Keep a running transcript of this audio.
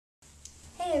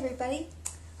Hey everybody,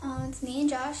 it's me and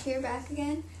Josh here back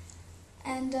again,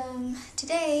 and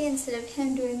today instead of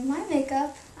him doing my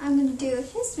makeup, I'm going to do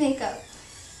his makeup.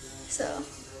 So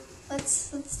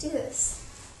let's do this.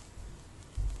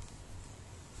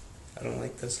 I don't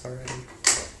like this already.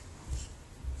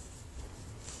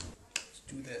 Let's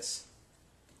do this.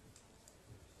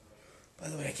 By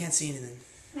the way, I can't see anything.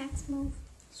 Max, move.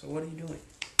 So what are you doing?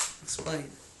 Explain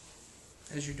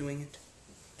as you're doing it.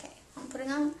 Okay, I'm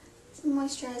putting on some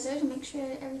moisturizer to make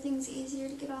sure everything's easier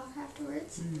to get off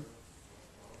afterwards.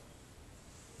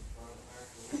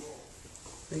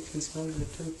 They can smell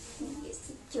good too.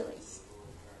 Yes, Joyce.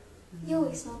 You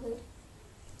always smell good.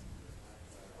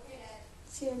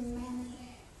 It's your manly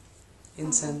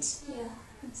Incense. Yeah,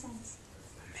 incense.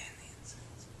 Manly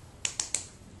incense.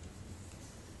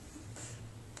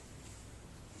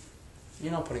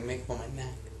 You're not putting makeup on my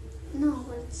neck. No,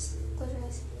 but it's close your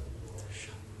eyes.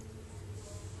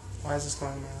 Why is this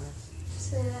going on my eyes?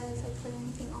 So that if I put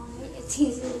anything on it, it's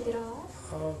easier to get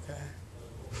off. Oh, okay.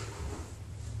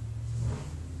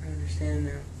 I understand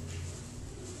now.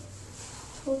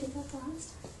 Told you that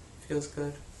last. Feels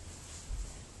good.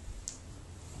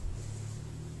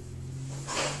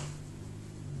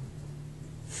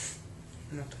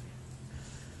 I'm not done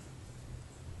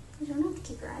You don't have to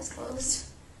keep your eyes closed.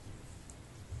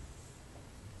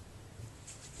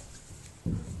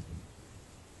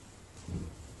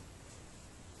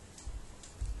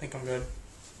 I think I'm good.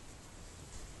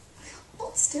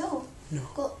 Hold still. No.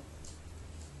 Go.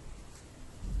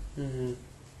 Mm-hmm.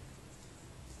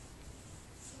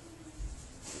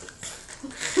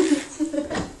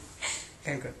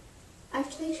 Okay, I'm good. I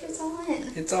have to make sure it's all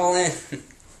in. It's all in.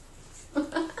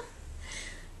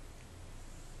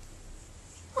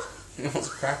 You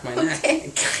almost cracked my neck.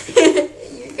 Okay.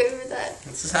 You're good with that.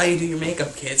 This is how you do your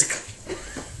makeup, kids.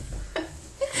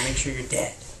 Make sure you're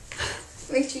dead.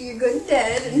 Make sure you're good and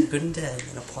dead. You're good and dead,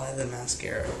 and apply the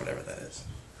mascara or whatever that is.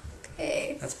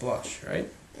 Okay. That's blush,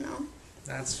 right? No.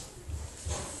 That's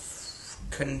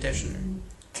conditioner.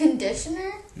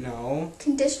 Conditioner? No.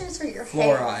 Conditioner's for your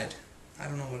hair. Fluoride. I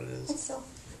don't know what it is. It's so.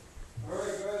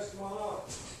 Alright guys, come on up.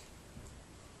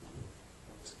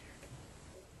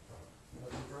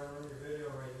 Let me try and run your video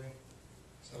or anything.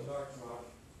 So talk about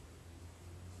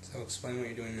So explain what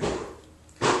you're doing now.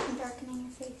 I'm darkening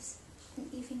your face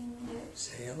and evening it out.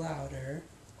 Say it louder.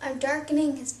 I'm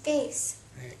darkening his face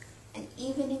There you go. and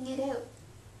evening it out.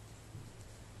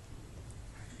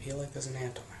 I feel like there's an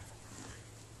ant on my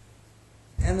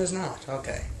forearm. And there's not.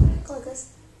 Okay. Go like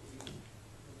this.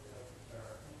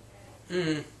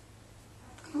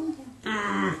 Calm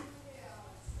down.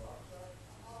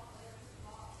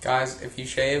 Guys, if you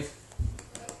shave,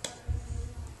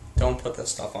 don't put this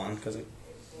stuff on, because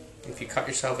if you cut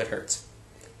yourself, it hurts.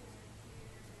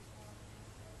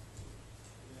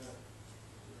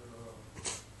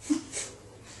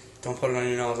 Don't put it on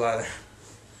your nose either.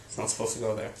 It's not supposed to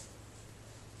go there.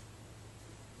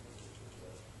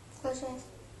 Close your eyes.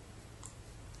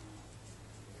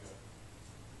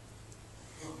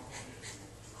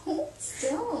 Hold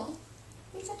still.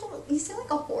 You sound like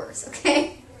a horse,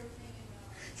 okay?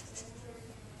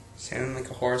 Standing like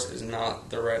a horse is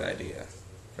not the right idea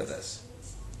for this.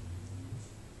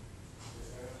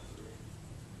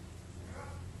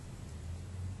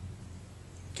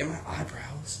 Get my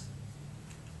eyebrows.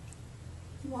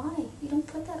 Why? You don't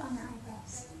put that on your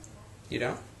eyebrows. You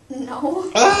don't?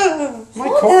 No. Ah! My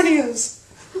corneas!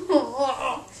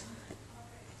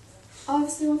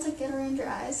 Obviously, once I get around your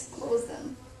eyes, close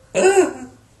them. Ah!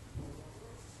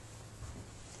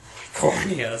 My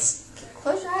corneas.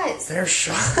 Close your eyes. They're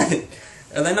shut.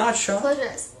 Are they not shut? Close your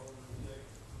eyes.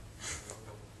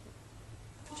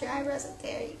 Put your eyebrows up.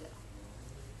 There you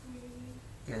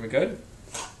go. Are we good?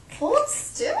 Hold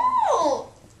still.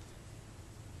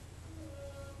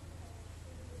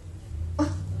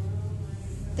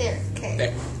 There. Okay.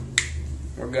 There.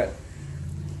 We're good.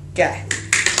 Okay.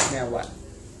 Now what?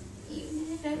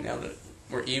 Even it out. Now that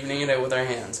we're evening it out with our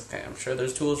hands. Okay, I'm sure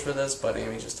there's tools for this, but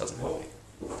Amy just doesn't help me.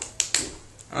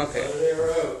 Okay. it. They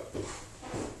were out.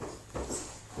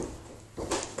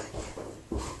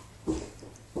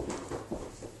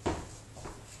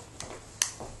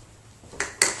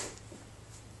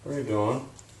 What are you doing?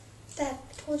 Dad,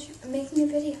 I told you, I'm making a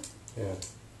video. Yeah.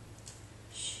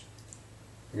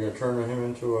 You're gonna turn him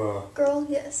into a Girl,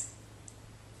 yes.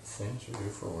 things you do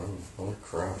for women. Holy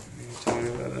crap. Tell me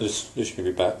about it. This should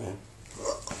be Batman.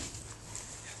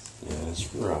 Yeah,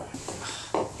 that's right.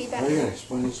 Be How back. are you gonna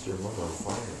explain this to your mother on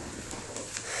fire?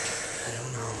 I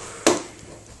don't know.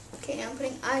 Okay, now I'm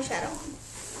putting eyeshadow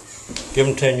on. Give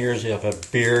him 10 years, he'll have a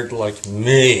beard like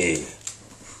me.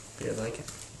 Beard like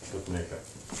it? with makeup.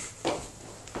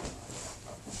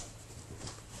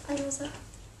 I was up.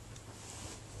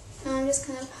 Now I'm just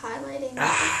kind of highlighting.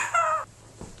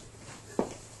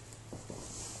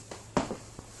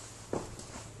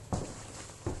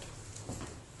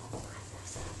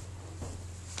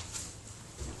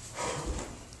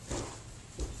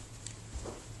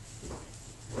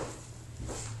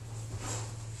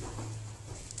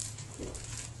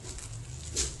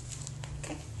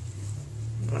 Okay,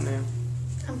 What now?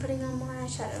 I'm putting on more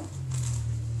eyeshadow.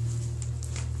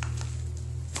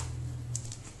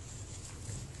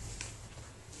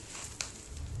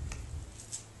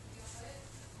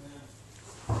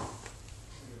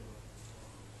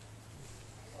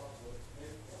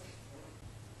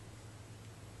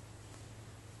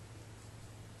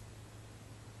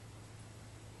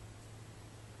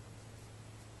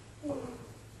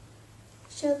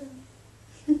 Show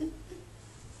them.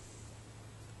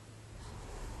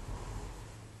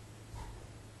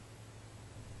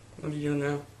 What are you doing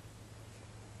now?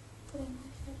 Putting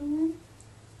eyeshadow in.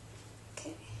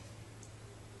 Okay.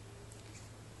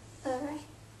 Alright.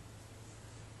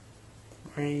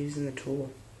 Why are you using the tool?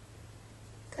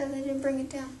 Because I didn't bring it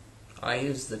down. I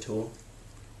use the tool.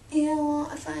 Yeah, well,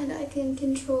 I find I can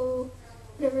control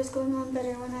whatever's going on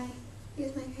better when I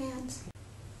use my hands.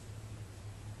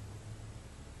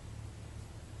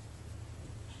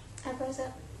 Eyebrows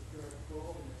up.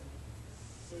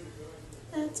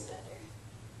 That's better.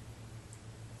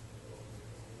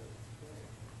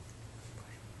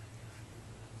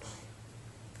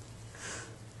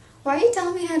 Why are you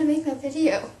telling me how to make that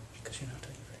video? Because you're not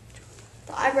doing a very good job.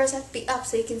 The eyebrows have to be up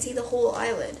so you can see the whole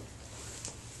eyelid.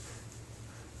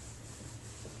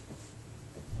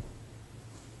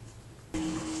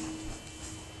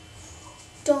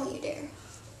 Don't you dare.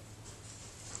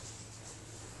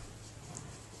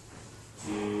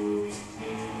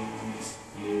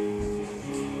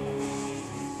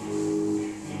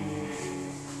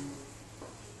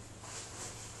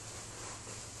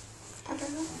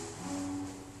 Eyebrow up.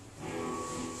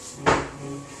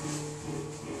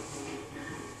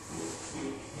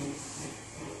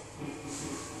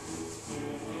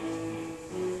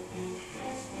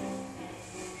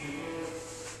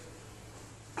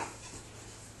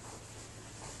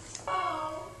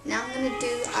 Now I'm going to do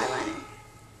eyeliner.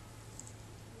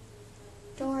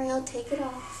 Don't worry, I'll take it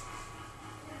off.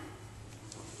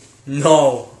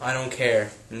 No, I don't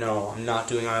care. No, I'm not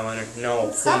doing eyeliner.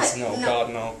 No, Stop please, it. no, No. God,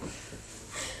 no.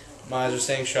 My eyes are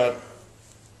staying shut.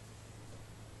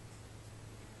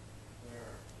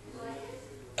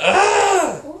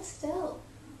 Ah! Hold still.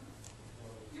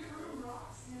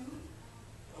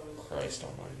 Christ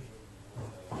almighty.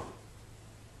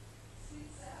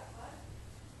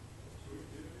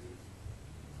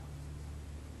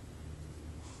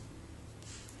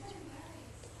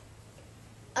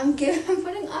 I'm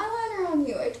putting eyeliner on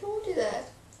you. I told you that.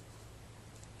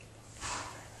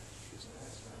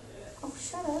 Oh,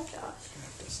 shut up, Josh. I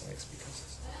have dislikes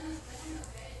because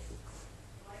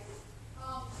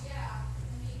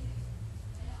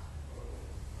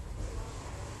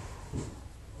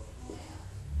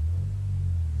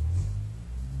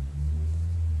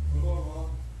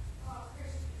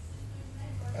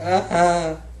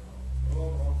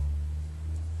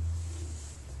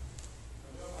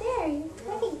There, you're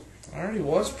pretty. I already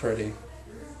was pretty.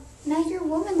 Now you're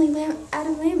womanly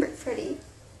Adam Lambert pretty.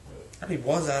 I already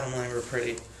was Adam Lambert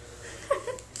pretty.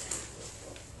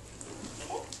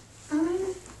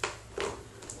 Okay.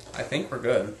 I think we're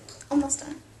good. Almost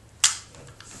done.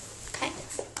 Kind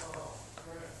of.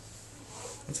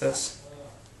 What's this?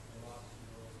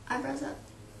 Eyebrows up.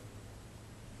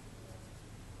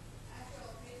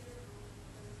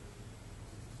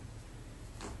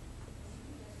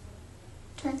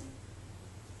 Turn.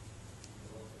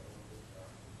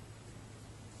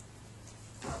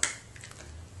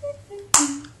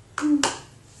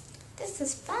 This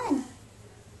is fun.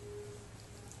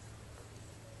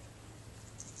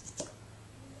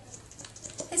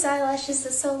 His eyelashes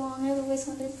are so long. I've always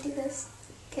wanted to do this.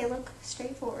 Okay, look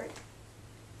straight forward.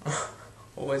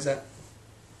 What was that?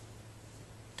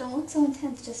 Don't look so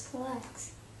intense. Just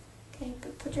relax. Okay,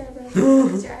 put your eyebrows down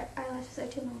because your eyelashes are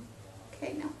too long.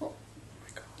 Okay, now hold.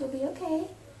 You'll be okay.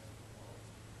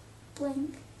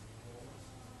 Blink.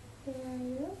 There,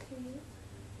 you're okay.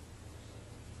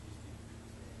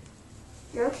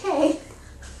 You're okay.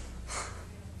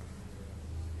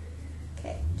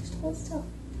 Okay, just hold still.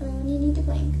 Tell me when you need to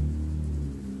blink.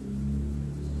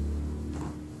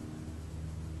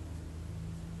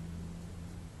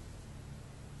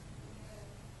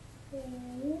 There,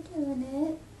 you're doing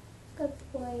it. Good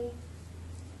boy.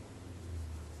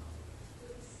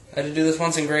 I had to do this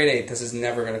once in grade 8. This is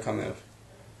never going to come out.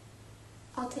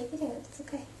 I'll take it out. It's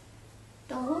okay.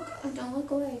 Don't look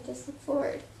away. Just look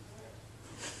forward.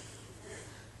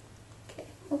 Okay,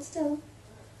 hold still.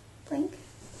 Blink.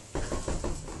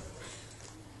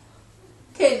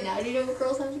 Okay, now do you know what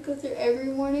girls have to go through every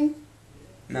morning?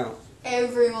 No.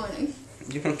 Every morning.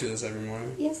 You don't do this every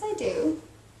morning. Yes, I do.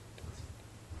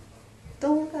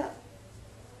 Don't look up.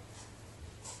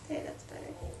 Okay, that's better.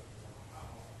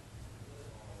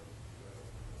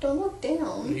 Don't look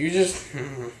down. You just...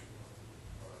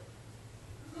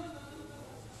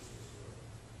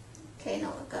 Okay, now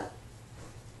look up.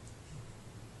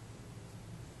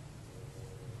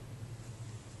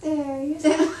 There, you're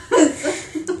down.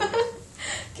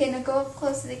 Okay, now go up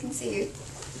close so they can see you.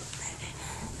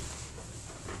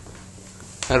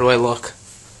 How do I look?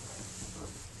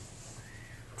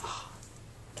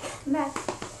 Come back.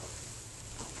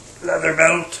 Leather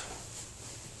belt.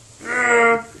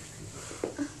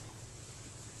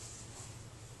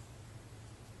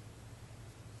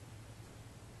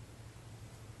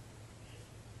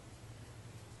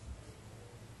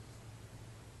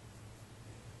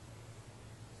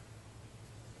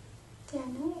 Yeah, I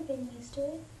know you're getting used to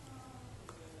it.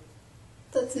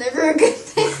 That's never a good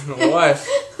thing. What?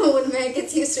 When a man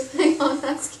gets used to putting on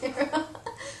mascara.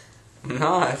 I'm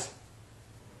not.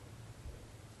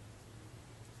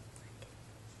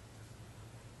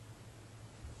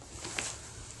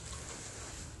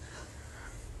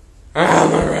 Ah,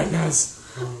 my retinas.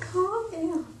 Calm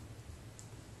down.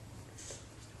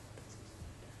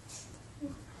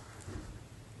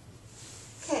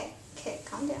 Okay,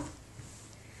 calm down.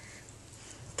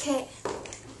 Okay,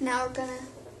 now we're gonna...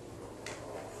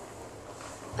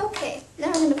 Okay, now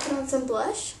we're gonna put on some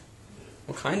blush.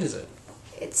 What kind is it?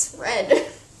 It's red.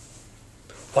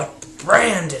 What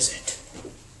brand is it?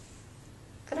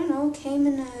 I don't know, it came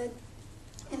in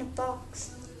a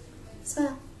box.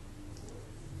 Smell.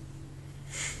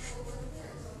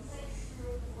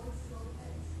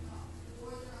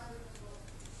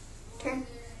 Turn.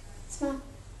 Smell.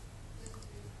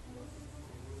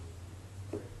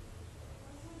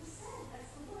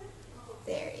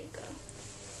 There you go.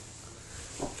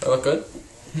 Do I look good?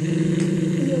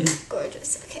 You look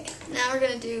gorgeous. Okay, now we're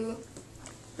gonna do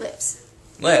lips.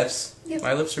 Lips? Yep.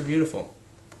 My lips are beautiful.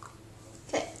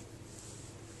 Okay.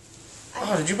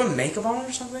 Oh, did you put makeup on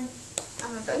or something?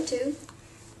 I'm about to.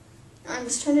 I'm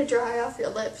just trying to dry off your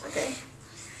lips, okay?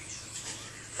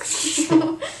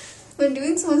 When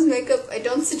doing someone's makeup, I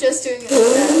don't suggest doing it like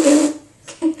that.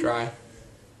 Okay. Dry.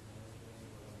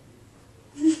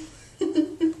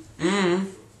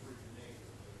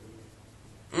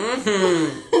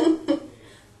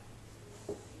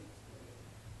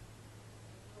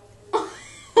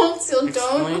 Still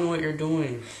don't. Explain what you're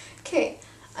doing. Okay,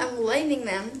 I'm lightening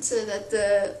them so that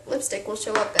the lipstick will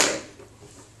show up better.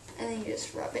 And then you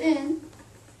just rub it in.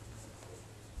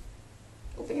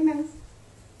 Open your mouth.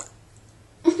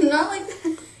 Not like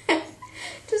that.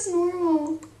 Just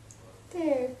normal.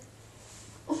 There.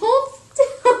 Hold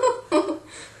down.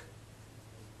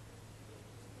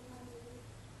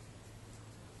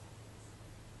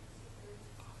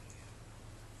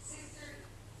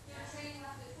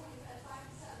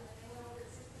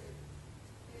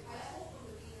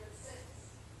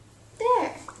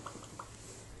 There.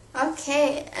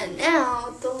 Okay, and now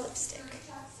the lipstick.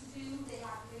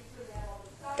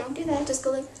 Don't do that, just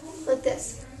go like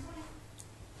this.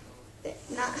 There.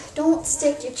 Don't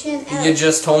stick your chin out. You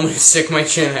just told me to stick my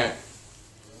chin out.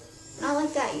 Not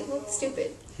like that, you look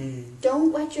stupid.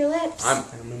 Don't wet your lips. Hold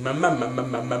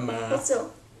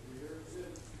still.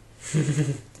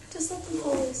 Just let them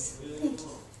pull loose. Thank you.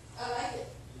 I like it.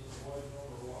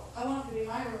 I want it to be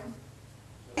my room.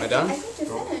 Am I done? I think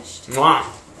you're finished. Mwah.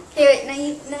 Okay,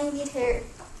 wait, now you need hair.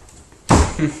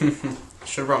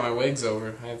 Should have brought my wigs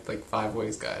over. I have like 5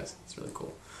 wigs, guys. It's really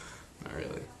cool. Not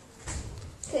really.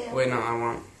 Okay. Wait, no, I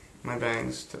want my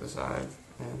bangs to the side.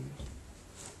 And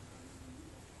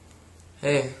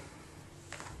hey.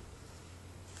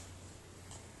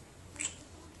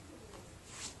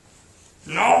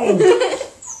 No!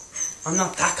 I'm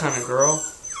not that kind of girl.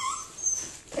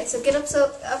 Okay, so get up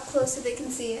close so they can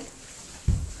see you.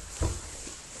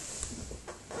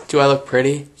 Do I look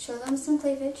pretty? Show them some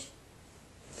cleavage.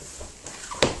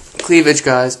 Cleavage,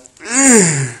 guys.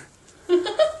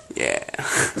 Yeah.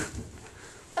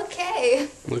 Okay.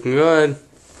 Looking good.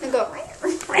 And go.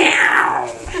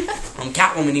 I'm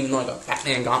Catwoman even though I got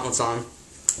Batman gauntlets on.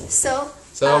 So,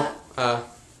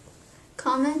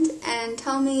 comment and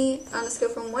tell me on a scale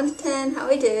from 1 to 10 how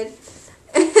I did.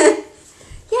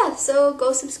 Yeah, so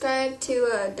go subscribe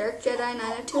to Dark Jedi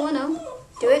 90210.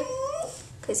 Do it.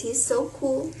 because he's so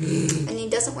cool and he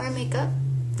doesn't wear makeup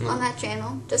on that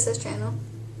channel, just this channel.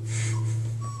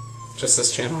 Just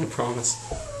this channel, I promise.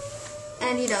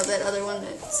 And you know that other one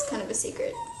that's kind of a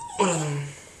secret. What other one?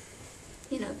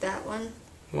 You know that one,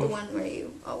 What? the one where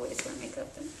you always wear makeup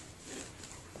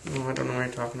in. No, I don't know what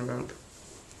you're talking about.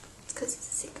 It's because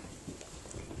it's a secret.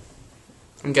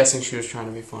 I'm guessing she was trying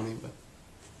to be funny,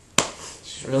 but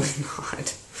she's really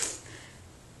not.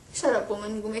 Shut up,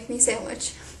 woman. Go make me a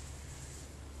sandwich.